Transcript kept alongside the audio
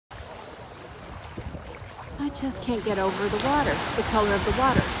I just can't get over the water, the color of the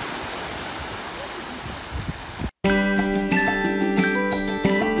water.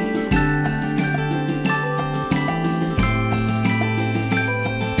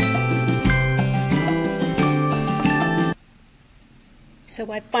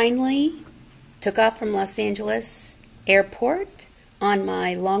 So I finally took off from Los Angeles Airport on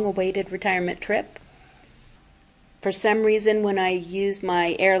my long-awaited retirement trip. For some reason, when I used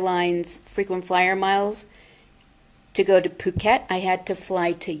my airline's frequent flyer miles to go to Phuket, I had to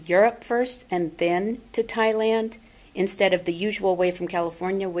fly to Europe first and then to Thailand, instead of the usual way from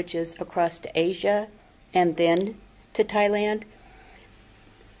California, which is across to Asia and then to Thailand.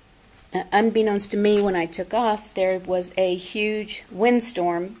 Unbeknownst to me, when I took off, there was a huge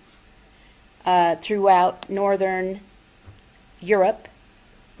windstorm throughout northern Europe,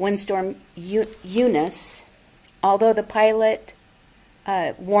 Windstorm Eunice. Although the pilot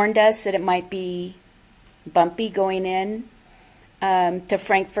warned us that it might be bumpy going in to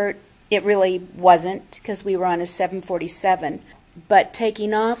Frankfurt, it really wasn't, because we were on a 747. But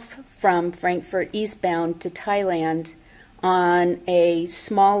taking off from Frankfurt eastbound to Thailand on a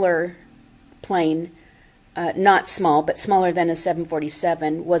smaller plane, not small, but smaller than a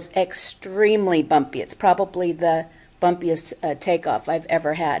 747, was extremely bumpy. It's probably the bumpiest takeoff I've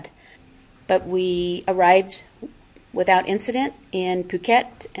ever had. But we arrived without incident in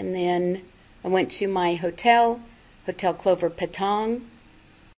Phuket, and then I went to my hotel, Hotel Clover Patong.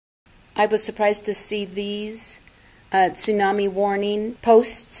 I was surprised to see these tsunami warning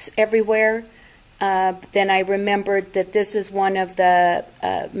posts everywhere. Then I remembered that this is one of the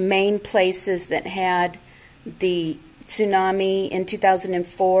main places that had the tsunami in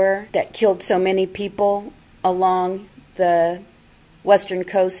 2004 that killed so many people along the western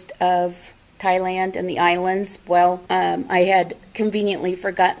coast of Thailand and the islands. Well, I had conveniently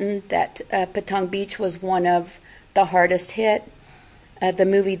forgotten that Patong Beach was one of the hardest hit. The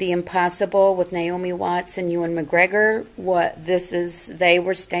movie The Impossible with Naomi Watts and Ewan McGregor, they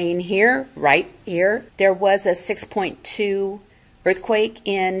were staying here, right here. There was a 6.2 earthquake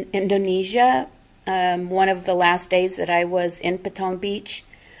in Indonesia, one of the last days that I was in Patong Beach.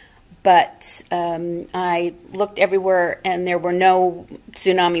 But I looked everywhere and there were no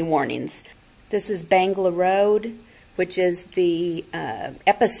tsunami warnings. This is Bangla Road, which is the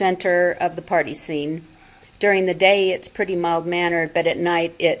epicenter of the party scene. During the day, it's pretty mild-mannered, but at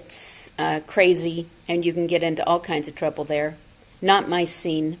night, it's crazy, and you can get into all kinds of trouble there. Not my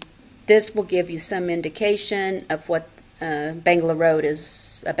scene. This will give you some indication of what Bangla Road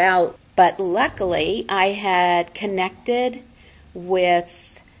is about. But luckily, I had connected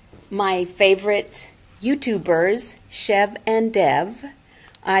with my favorite YouTubers, Shev and Dev.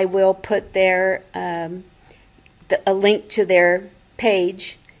 I will put a link to their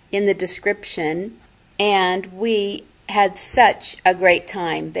page in the description. And we had such a great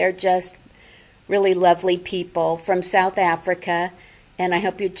time. They're just really lovely people from South Africa, and I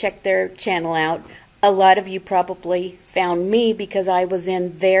hope you check their channel out. A lot of you probably found me because I was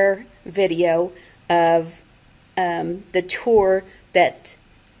in their video of the tour that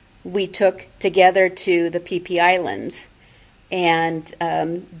we took together to the Phi Phi Islands. And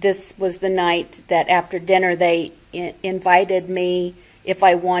this was the night that after dinner they invited me if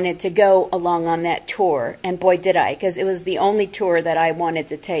I wanted to go along on that tour. And boy, did I, because it was the only tour that I wanted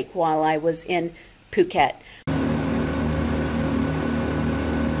to take while I was in Phuket.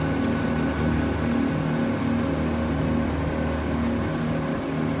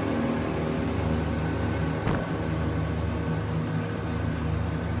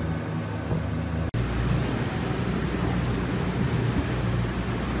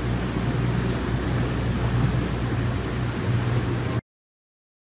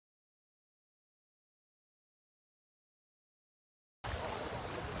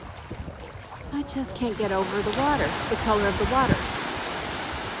 I just can't get over the water, the color of the water.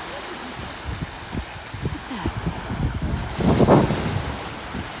 Look at that.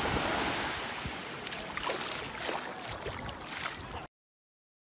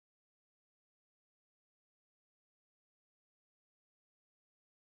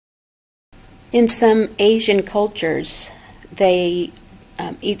 In some Asian cultures, they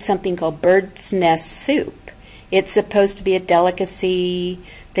eat something called bird's nest soup. It's supposed to be a delicacy.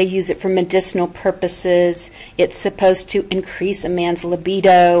 They use it for medicinal purposes. It's supposed to increase a man's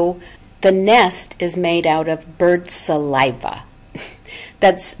libido. The nest is made out of bird saliva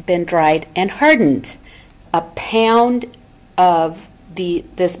that's been dried and hardened. A pound of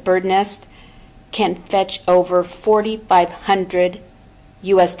this bird nest can fetch over $4,500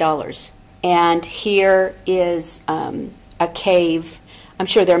 US. And here is a cave I'm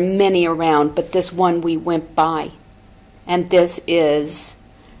sure there are many around, but this one we went by. And this is,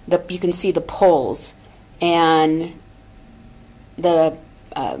 you can see the poles, and the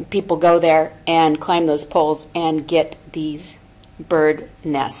people go there and climb those poles and get these bird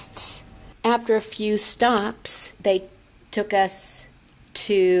nests. After a few stops, they took us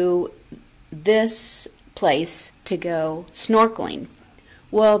to this place to go snorkeling.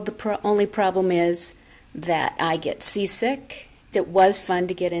 Well, the only problem is that I get seasick. It was fun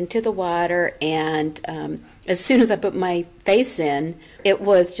to get into the water, and as soon as I put my face in, it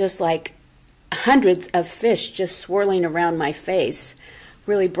was just like hundreds of fish just swirling around my face.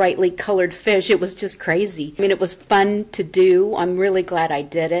 Really brightly colored fish. It was just crazy. I mean, it was fun to do. I'm really glad I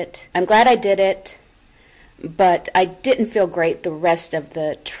did it. I'm glad I did it, but I didn't feel great the rest of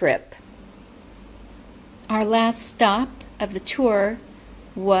the trip. Our last stop of the tour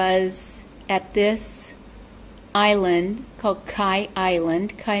was at this island called Kai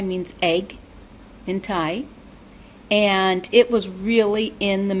Island. Kai means egg in Thai. And it was really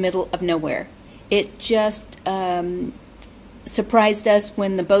in the middle of nowhere. It just surprised us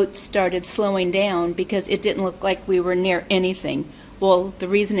when the boat started slowing down because it didn't look like we were near anything. Well, the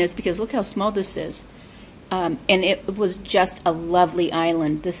reason is because look how small this is. And it was just a lovely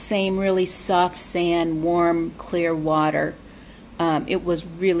island. The same really soft sand, warm, clear water. It was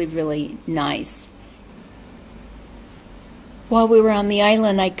really, really nice. While we were on the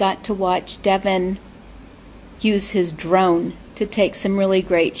island, I got to watch Devan use his drone to take some really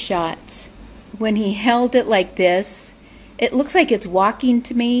great shots. When he held it like this, it looks like it's walking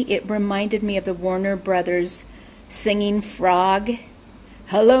to me. It reminded me of the Warner Brothers singing frog.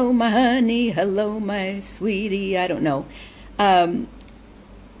 Hello, my honey. Hello, my sweetie. I don't know.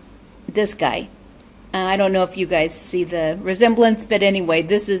 This guy. I don't know if you guys see the resemblance, but anyway,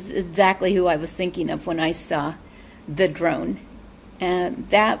 this is exactly who I was thinking of when I saw the drone. And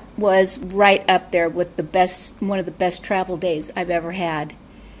that was right up there with the best, one of the best travel days I've ever had.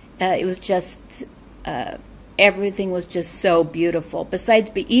 It was just, everything was just so beautiful.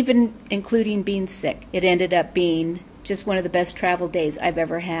 Besides, even including being sick, it ended up being just one of the best travel days I've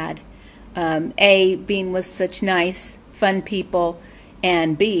ever had. A, being with such nice, fun people,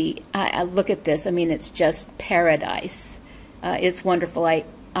 and B, I look at this, I mean, it's just paradise. It's wonderful.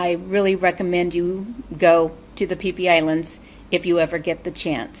 I really recommend you go to the Phi Phi Islands if you ever get the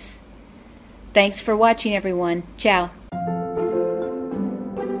chance. Thanks for watching, everyone. Ciao.